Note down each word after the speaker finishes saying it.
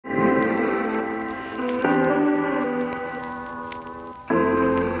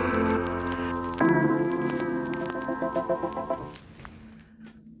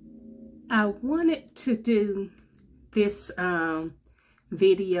I wanted to do this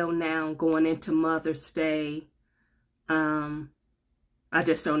video now going into Mother's Day. I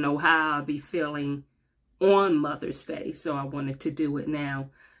just don't know how I'll be feeling on Mother's Day, so I wanted to do it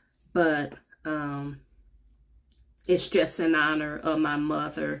now. But it's just in honor of my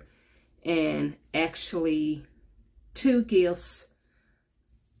mother, and actually 2 gifts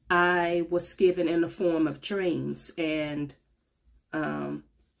I was given in the form of dreams. And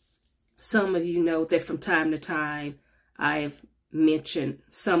some of you know that from time to time I've mentioned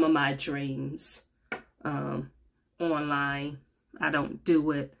some of my dreams online. I don't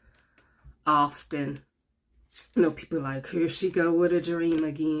do it often. You know, people are like, here she go with a dream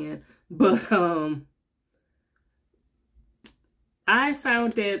again. But I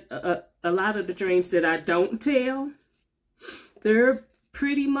found that a lot of the dreams that I don't tell, they've been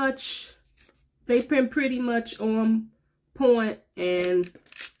pretty much on point, and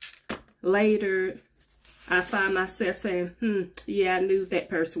later I find myself saying, yeah, I knew that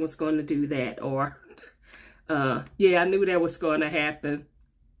person was going to do that, or yeah, I knew that was going to happen.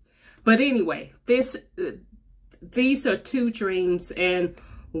 But anyway, these are 2 dreams, and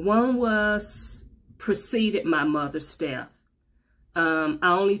one was preceded my mother's death. I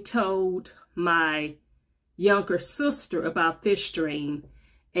only told my younger sister about this dream,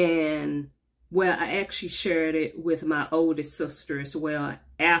 and well, I actually shared it with my oldest sister as well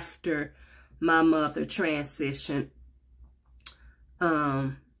after my mother transitioned.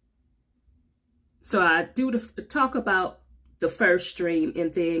 So I do talk about the first dream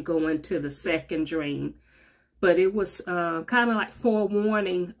and then go into the second dream. But it was kind of like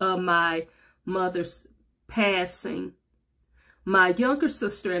forewarning of my mother's passing. My younger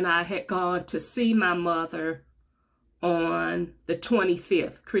sister and I had gone to see my mother on the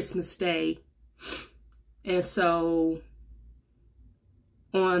 25th, Christmas Day. And so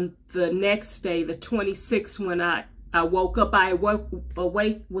on the next day, the 26th, when I woke up, I was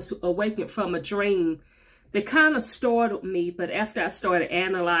awakened from a dream that kind of startled me. But after I started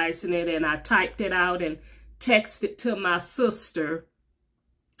analyzing it and I typed it out and texted to my sister,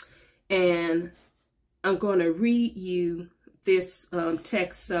 and I'm going to read you this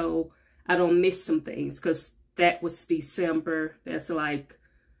text so I don't miss some things, because that was December. That's like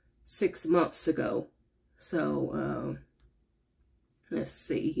 6 months ago. So let's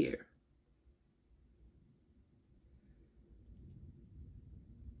see here.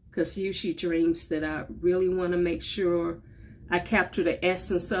 Because usually dreams that I really want to make sure I capture the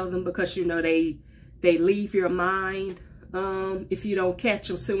essence of them, because you know they leave your mind if you don't catch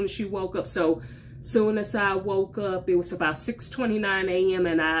them soon as you woke up. So soon as I woke up, it was about 6:29 a.m.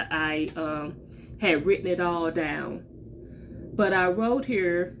 and I had written it all down. But I wrote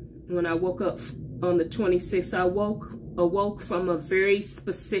here, when I woke up on the 26th, I awoke from a very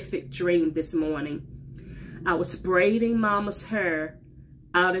specific dream this morning. I was braiding Mama's hair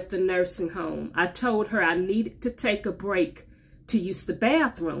out at the nursing home. I told her I needed to take a break to use the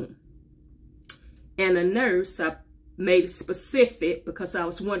bathroom. And a nurse, I made it specific because I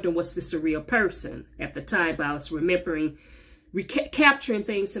was wondering, was this a real person? At the time, I was remembering capturing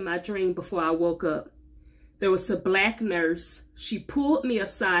things in my dream before I woke up. There was a black nurse. She pulled me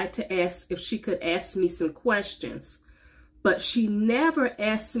aside to ask if she could ask me some questions. But she never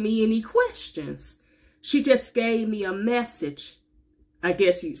asked me any questions. She just gave me a message, I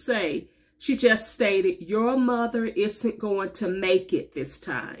guess you'd say. She just stated, your mother isn't going to make it this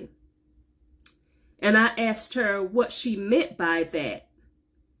time. And I asked her what she meant by that.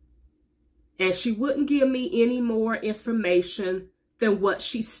 And she wouldn't give me any more information than what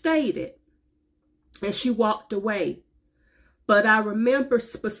she stated. And she walked away. But I remember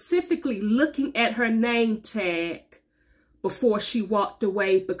specifically looking at her name tag before she walked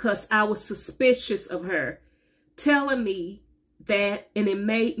away, because I was suspicious of her, telling me that, and it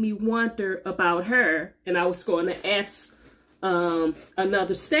made me wonder about her. And I was going to ask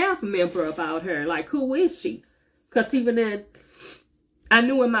another staff member about her, like, who is she? Because even then, I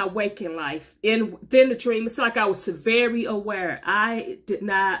knew in my waking life, and then the dream, it's like I was very aware. I did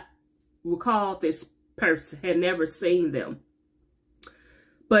not recall this person, had never seen them.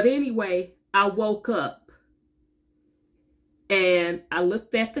 But anyway, I woke up and I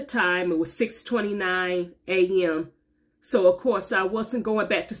looked at the time. It was 6:29 a.m. So, of course, I wasn't going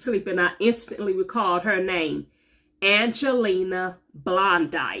back to sleep, and I instantly recalled her name, Angelina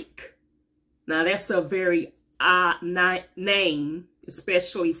Blondike. Now, that's a very odd name,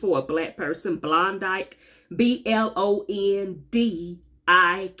 especially for a black person. Blondike, B-L-O-N-D-I-K-E.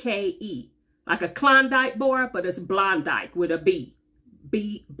 Like a Klondike bar, but it's Blondike with a B.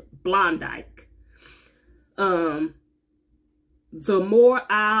 Blondike. the more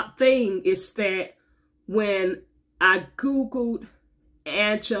odd thing is that when I Googled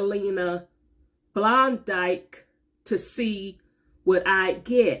Angelina Blondike to see what I'd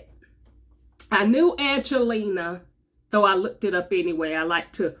get, I knew Angelina, though I looked it up anyway. I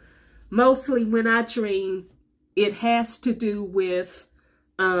like to, mostly when I dream, it has to do with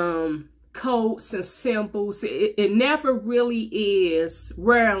codes and symbols. It never really is,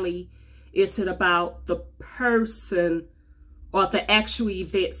 rarely is it about the person or the actual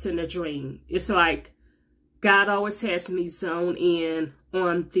events in the dream. It's like God always has me zone in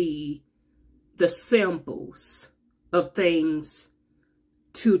on the symbols of things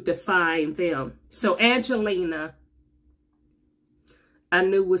to define them. So Angelina, I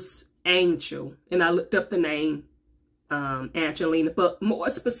knew was angel, and I looked up the name Angelina, but more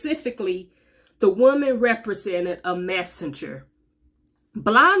specifically, the woman represented a messenger.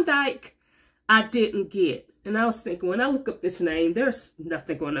 Blondike, I didn't get. And I was thinking, when I look up this name, there's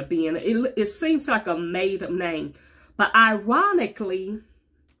nothing going to be in it. It seems like a made-up name. But ironically,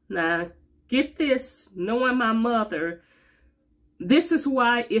 now, get this, knowing my mother, this is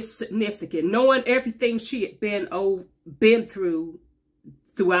why it's significant. Knowing everything she had been through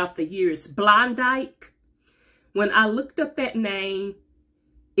throughout the years. Blondike, when I looked up that name,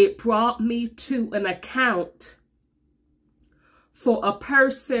 it brought me to an account for a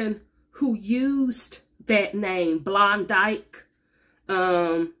person who used that name, Blondike.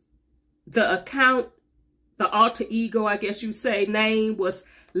 The account, the alter ego, I guess you say, name was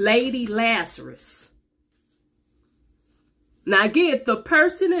Lady Lazarus. Now again, the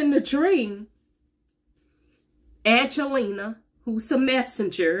person in the dream, Angelina, who's a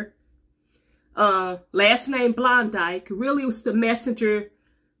messenger, last name Blondike, really was the messenger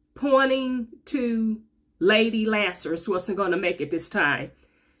pointing to Lady Lazarus wasn't going to make it this time.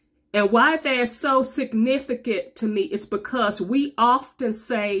 And why that's so significant to me is because we often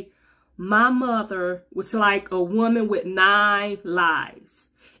say, my mother was like a woman with 9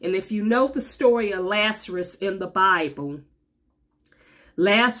 lives. And if you know the story of Lazarus in the Bible,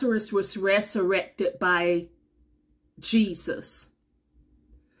 Lazarus was resurrected by Jesus.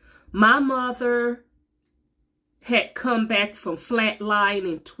 My mother had come back from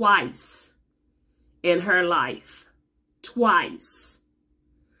flatlining twice in her life. Twice.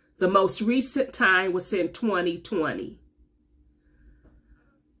 The most recent time was in 2020.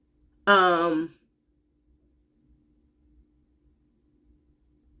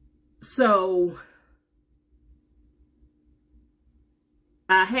 So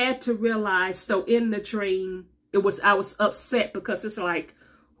I had to realize, though, in the dream, I was upset because it's like,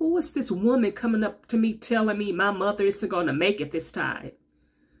 who is this woman coming up to me telling me my mother isn't going to make it this time?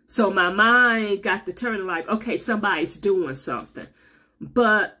 So my mind got to turn like, okay, somebody's doing something.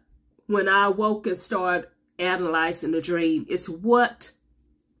 But when I woke and started analyzing the dream, it's what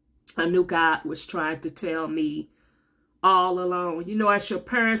I knew God was trying to tell me all along. You know, as your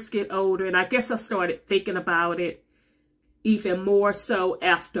parents get older, and I guess I started thinking about it even more so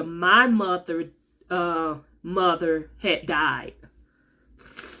after my mother had died.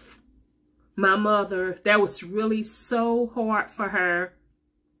 My mother, that was really so hard for her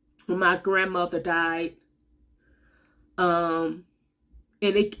when my grandmother died. And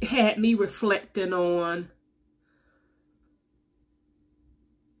it had me reflecting on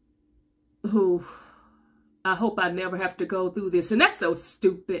I hope I never have to go through this. And that's so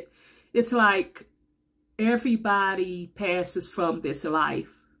stupid. It's like everybody passes from this life.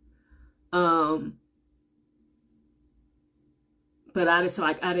 But I just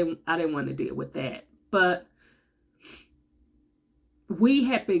like, I didn't want to deal with that. But we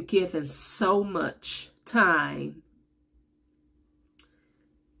have been given so much time.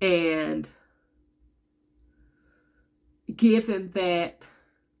 And given that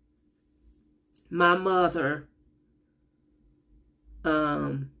my mother,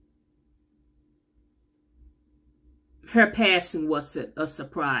 her passing wasn't a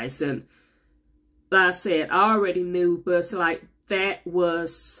surprise. And like I said, I already knew, but it's like that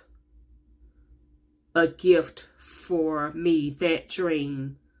was a gift for me, that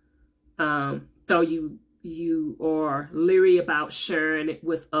dream. Though you are leery about sharing it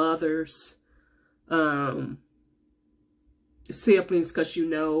with others, siblings, because you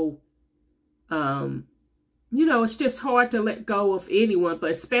know, it's just hard to let go of anyone,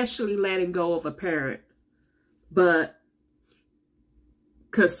 but especially letting go of a parent. But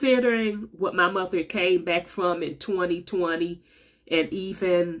considering what my mother came back from in 2020, and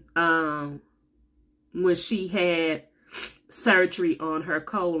even when she had surgery on her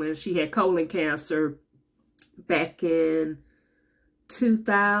colon, she had colon cancer back in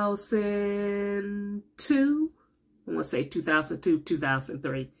 2002, I want to say 2002,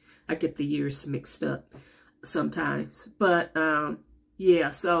 2003. I get the years mixed up sometimes. But, yeah,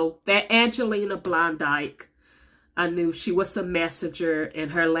 so that Angelina Blondike, I knew she was a messenger,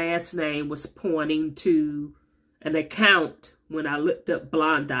 and her last name was pointing to an account. When I looked up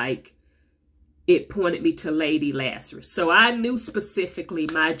Blondike, it pointed me to Lady Lazarus. So I knew specifically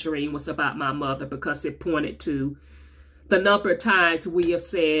my dream was about my mother because it pointed to the number of times we have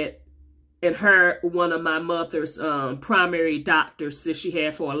said, and her, one of my mother's primary doctors that she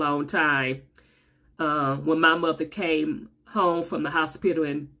had for a long time, when my mother came home from the hospital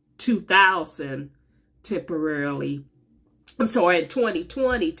in 2000, temporarily, I'm sorry, in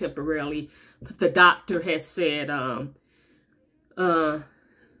 2020 temporarily, the doctor had said,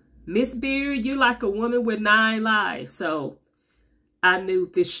 Miss Beard, you like a woman with 9 lives. So I knew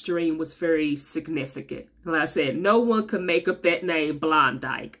this dream was very significant. Like I said, no one could make up that name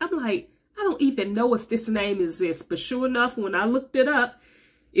Blondike. I'm like, I don't even know if this name exists. But sure enough, when I looked it up,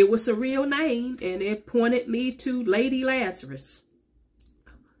 it was a real name, and it pointed me to Lady Lazarus.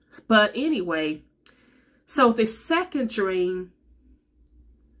 But anyway, so the second dream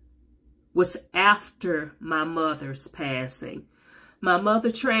was after my mother's passing. My mother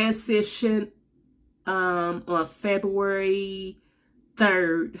transitioned on February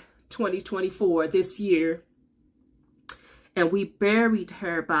 3rd, 2024, this year. And we buried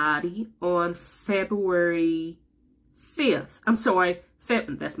her body on February 5th. I'm sorry,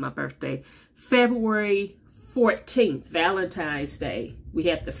 that's my birthday. February 14th, Valentine's Day. We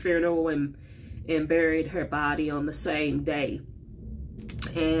had the funeral and buried her body on the same day.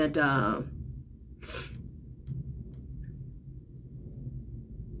 And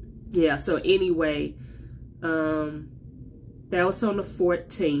yeah, so anyway, that was on the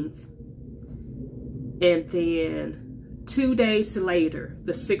 14th. And then 2 days later,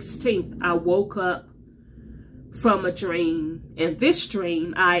 the 16th, I woke up from a dream. And this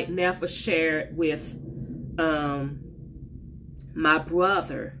dream I never shared with my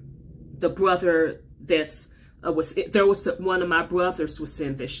brother. The brother that's one of my brothers was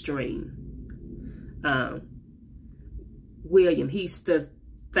in this dream. William, he's the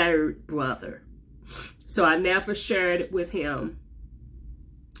 3rd brother. So I never shared it with him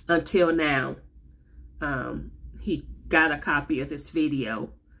until now. He got a copy of this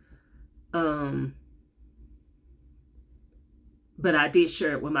video. But I did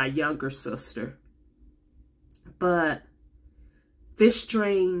share it with my younger sister. But this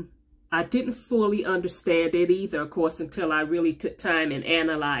dream, I didn't fully understand it either, of course, until I really took time and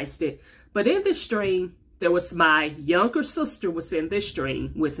analyzed it. But in this dream, there was my younger sister was in this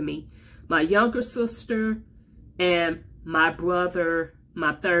dream with me. My younger sister and my brother,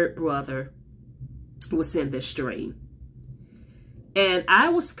 my 3rd brother, was in this dream. And I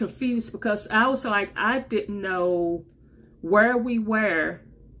was confused because I was like, I didn't know where we were.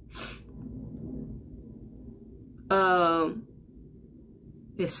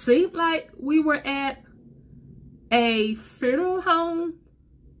 It seemed like we were at a funeral home,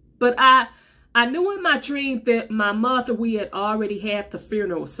 but I knew in my dream that my mother, we had already had the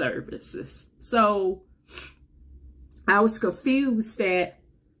funeral services. So I was confused that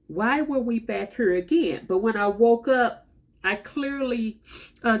why were we back here again? But when I woke up, I clearly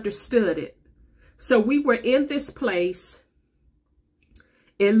understood it. So we were in this place.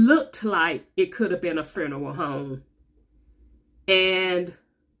 It looked like it could have been a funeral home. And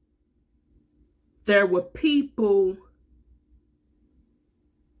there were people,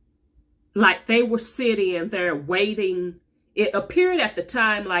 like they were sitting there waiting. It appeared at the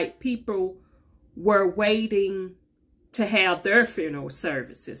time like people were waiting to have their funeral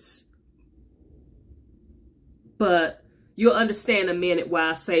services. But you'll understand in a minute why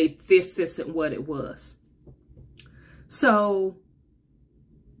I say this isn't what it was. So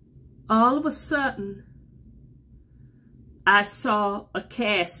all of a sudden, I saw a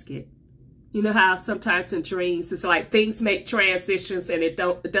casket. You know how sometimes in dreams, it's like things make transitions and it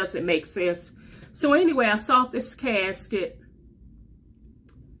doesn't make sense. So anyway, I saw this casket,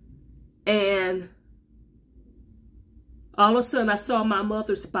 and all of a sudden I saw my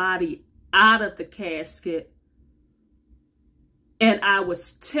mother's body out of the casket. And I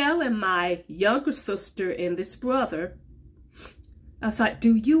was telling my younger sister and this brother, I was like,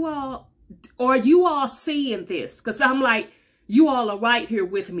 are you all seeing this? Because I'm like, you all are right here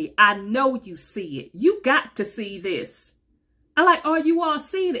with me. I know you see it. You got to see this. I'm like, are you all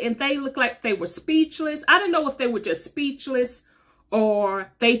seeing it? And they looked like they were speechless. I don't know if they were just speechless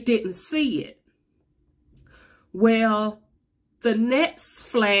or they didn't see it. Well, the next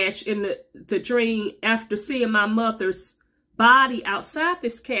flash in the dream, after seeing my mother's body outside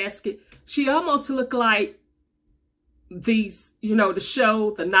this casket, she almost looked like these, you know, the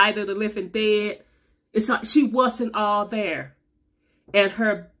show, The Night of the Living Dead, it's like she wasn't all there. And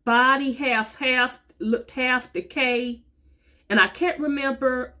her body looked half decayed. And I can't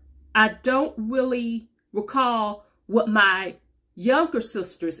remember, I don't really recall what my younger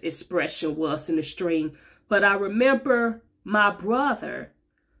sister's expression was in the stream, but I remember my brother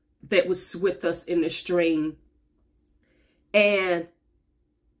that was with us in the stream, and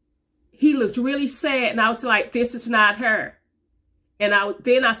he looked really sad, and I was like, this is not her. And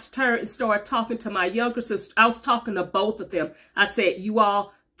then I turned and started talking to my younger sister. I was talking to both of them. I said, you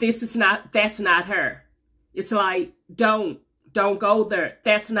all, that's not her. It's like, don't go there.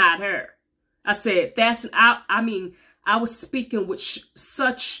 That's not her. I said, I mean, I was speaking with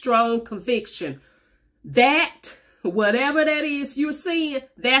such strong conviction that whatever that is you're seeing,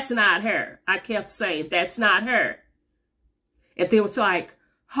 that's not her. I kept saying, that's not her. And then it was like,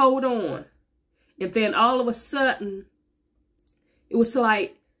 hold on. And then all of a sudden, it was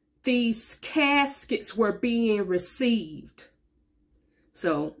like these caskets were being received.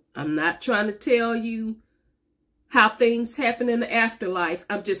 So I'm not trying to tell you how things happen in the afterlife.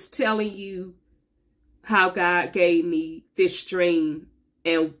 I'm just telling you how God gave me this dream,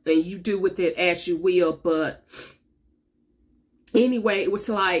 and you do with it as you will. But anyway, it was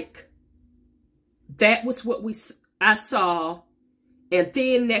like, that was what I saw. And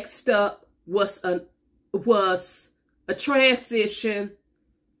then next up was a transition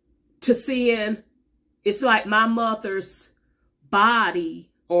to seeing, it's like my mother's body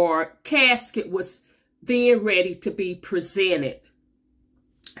or casket was then ready to be presented.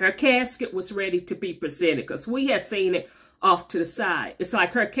 Her casket was ready to be presented because we had seen it off to the side. It's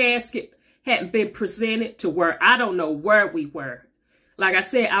like her casket hadn't been presented to where, I don't know where we were. Like I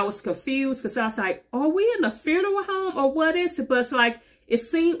said, I was confused because I was like, are we in a funeral home or what is it? But it's like, it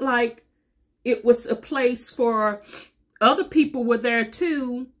seemed like it was a place for other people were there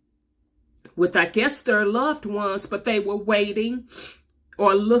too with, I guess, their loved ones, but they were waiting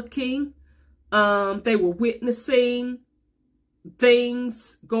or looking. They were witnessing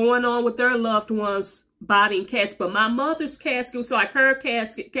things going on with their loved ones' body and casket. But my mother's casket was like her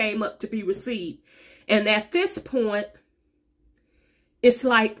casket came up to be received. And at this point, it's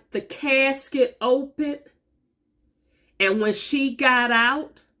like the casket opened. And when she got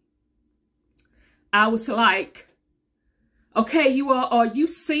out, I was like, okay, you all, are you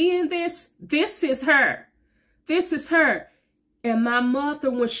seeing this? This is her. This is her. And my mother,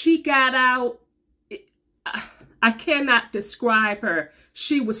 when she got out, I cannot describe her.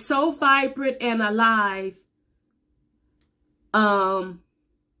 She was so vibrant and alive. Part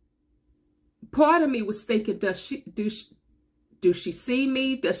of me was thinking, do she see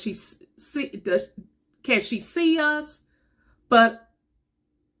me? Can she see us? But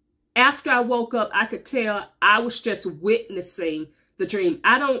after I woke up, I could tell I was just witnessing the dream.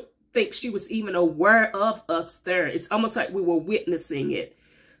 I don't think she was even aware of us there. It's almost like we were witnessing it.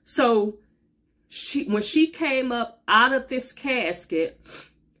 So when she came up out of this casket,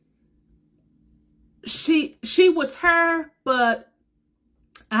 she was her, but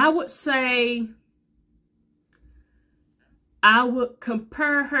I would say I would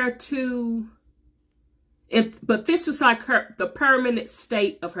compare her to, but this was like the permanent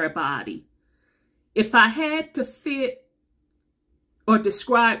state of her body. If I had to fit or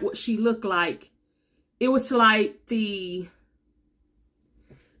describe what she looked like, it was like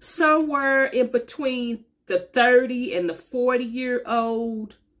somewhere in between the 30 and the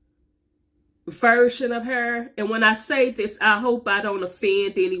 40-year-old version of her. And when I say this, I hope I don't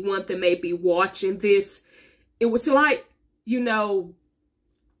offend anyone that may be watching this. It was like, you know,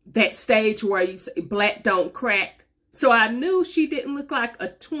 that stage where you say black don't crack. So I knew she didn't look like a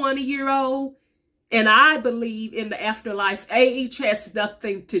 20-year-old. And I believe in the afterlife, age has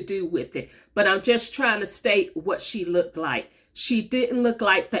nothing to do with it. But I'm just trying to state what she looked like. She didn't look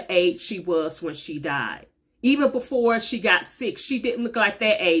like the age she was when she died. Even before she got sick, she didn't look like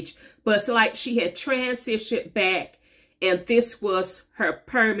that age. But it's like she had transitioned back, and this was her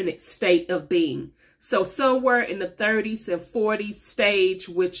permanent state of being. So somewhere in the 30s and 40s stage,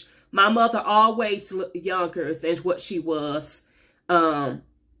 which my mother always looked younger than what she was when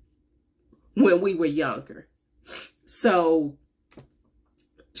we were younger. So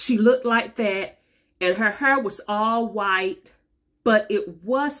she looked like that, and her hair was all white, but it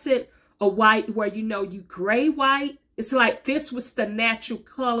wasn't a white where, you know, you gray white. It's like this was the natural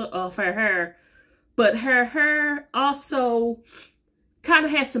color of her hair, but her hair also kind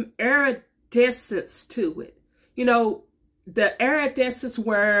of had some iridescence to it. You know, the iridescence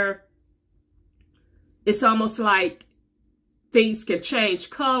where it's almost like things can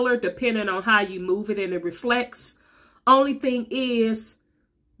change color depending on how you move it and it reflects Only thing is,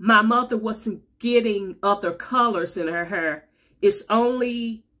 my mother wasn't getting other colors in her hair. It's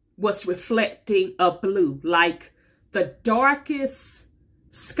only was reflecting a blue, like the darkest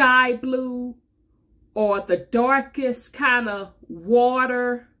sky blue or the darkest kind of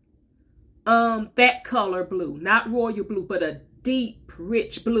water, that color blue, not royal blue, but a deep,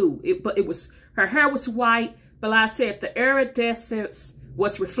 rich blue. But it was, her hair was white, but like I said, the iridescence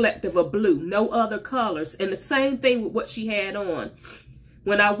was reflective of blue, no other colors. And the same thing with what she had on.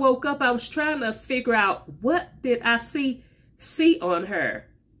 When I woke up, I was trying to figure out, what did I see on her?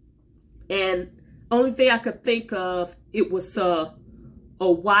 And only thing I could think of, it was a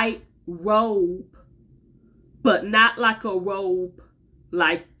white robe, but not like a robe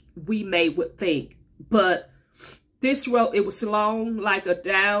like we would think. But this robe, it was long, like a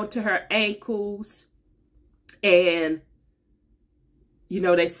down to her ankles. And, you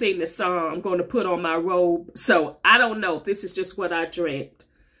know, they sing the song, I'm going to put on my robe. So I don't know. This is just what I dreamt.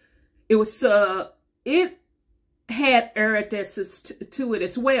 It was, it had iridescence to it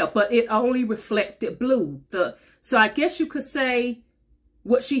as well, but it only reflected blue. So I guess you could say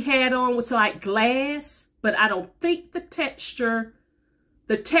what she had on was like glass, but I don't think the texture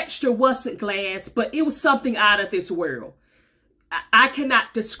wasn't glass, but it was something out of this world. I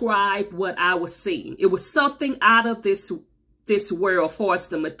cannot describe what I was seeing. It was something out of this world for us,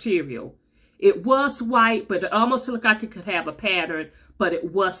 the material. It was white, but it almost looked like it could have a pattern, but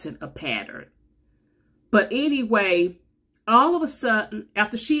it wasn't a pattern. But anyway, all of a sudden,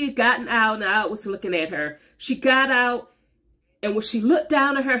 after she had gotten out and I was looking at her, she got out, and when she looked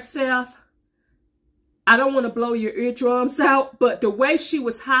down at herself, I don't want to blow your eardrums out, but the way she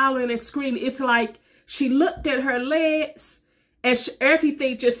was hollering and screaming, it's like she looked at her legs and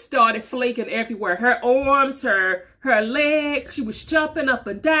everything just started flaking everywhere. Her arms, her legs, she was jumping up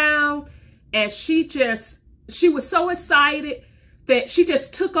and down, and she was so excited that she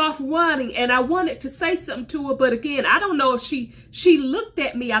just took off running. And I wanted to say something to her, but again, I don't know if she looked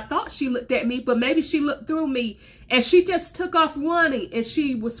at me. I thought she looked at me, but maybe she looked through me. And she just took off running, and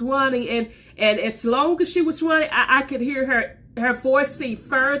she was running, and as long as she was running, I could hear her voice seem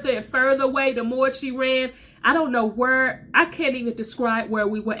further and further away the more she ran. I don't know where, I can't even describe where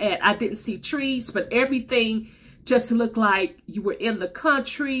we were at. I didn't see trees, but everything just looked like you were in the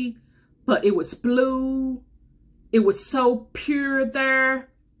country, but it was blue. It was so pure there.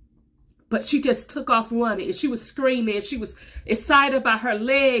 But she just took off running, and she was screaming. She was excited about her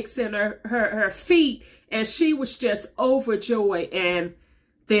legs and her feet, and she was just overjoyed. And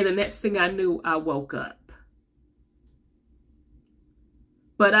then the next thing I knew, I woke up.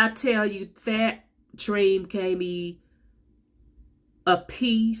 But I tell you, that dream gave me a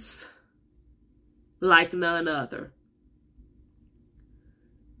peace like none other.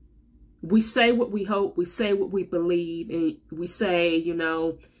 We say what we hope, we say what we believe, and we say, you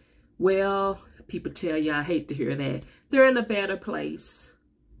know, well, people tell you, I hate to hear that, they're in a better place.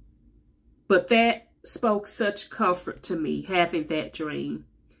 But that spoke such comfort to me, having that dream.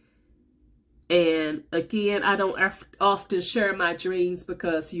 And again, I don't often share my dreams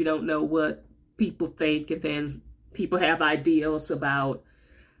because you don't know what people think, and then people have ideals about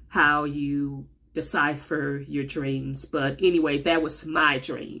how you decipher your dreams. But anyway, that was my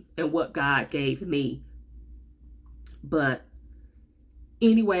dream and what God gave me. But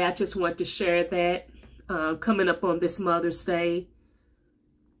anyway, I just want to share that coming up on this Mother's Day.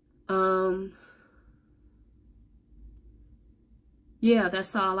 Yeah,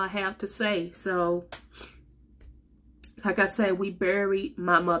 that's all I have to say. So, like I said, we buried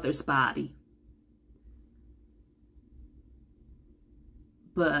my mother's body.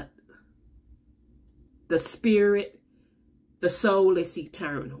 But the spirit, the soul is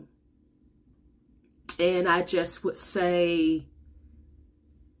eternal. And I just would say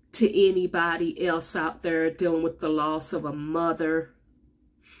to anybody else out there dealing with the loss of a mother,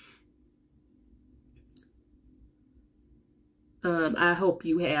 I hope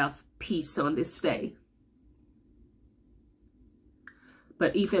you have peace on this day.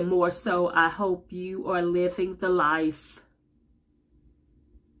 But even more so, I hope you are living the life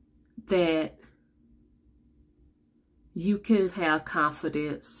that you can have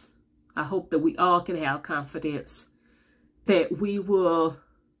confidence. I hope that we all can have confidence that we will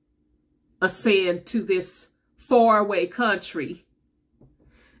ascend to this faraway country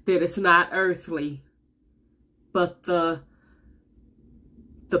that is not earthly, but the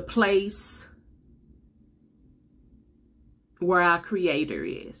place where our Creator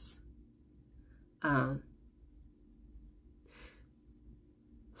is.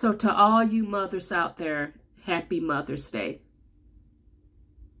 So to all you mothers out there, happy Mother's Day.